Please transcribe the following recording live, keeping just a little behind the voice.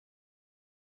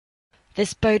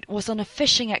This boat was on a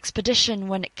fishing expedition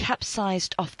when it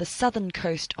capsized off the southern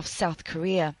coast of South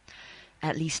Korea.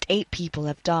 At least 8 people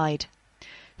have died.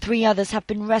 3 others have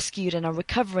been rescued and are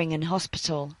recovering in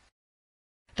hospital.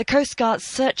 The Coast Guard's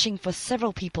searching for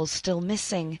several people still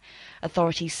missing.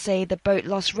 Authorities say the boat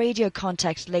lost radio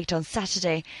contact late on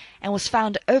Saturday and was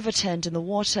found overturned in the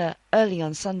water early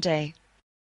on Sunday.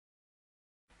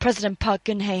 President Park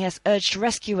Geun-hye has urged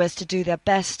rescuers to do their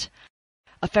best.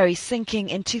 A ferry sinking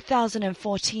in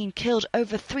 2014 killed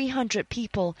over 300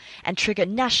 people and triggered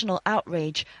national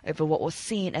outrage over what was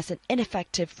seen as an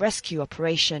ineffective rescue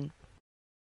operation.